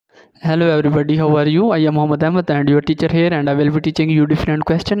Hello everybody, how are you? I am Mohammed Ahmed and your teacher here, and I will be teaching you different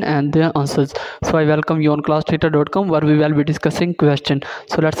question and their answers. So I welcome you on classteacher.com where we will be discussing question.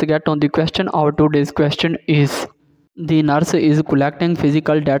 So let's get on the question. Our today's question is: the nurse is collecting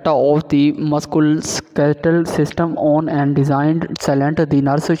physical data of the musculoskeletal system on and designed silent. The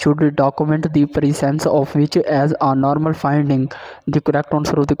nurse should document the presence of which as a normal finding. The correct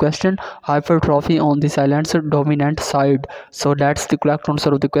answer of the question: hypertrophy on the silent dominant side. So that's the correct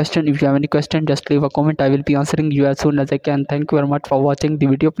answer of the question. If you have any question, just leave a comment. I will be answering you as soon as I can. Thank you very much for watching the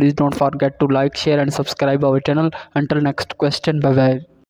video. Please don't forget to like, share and subscribe our channel. Until next question, bye bye.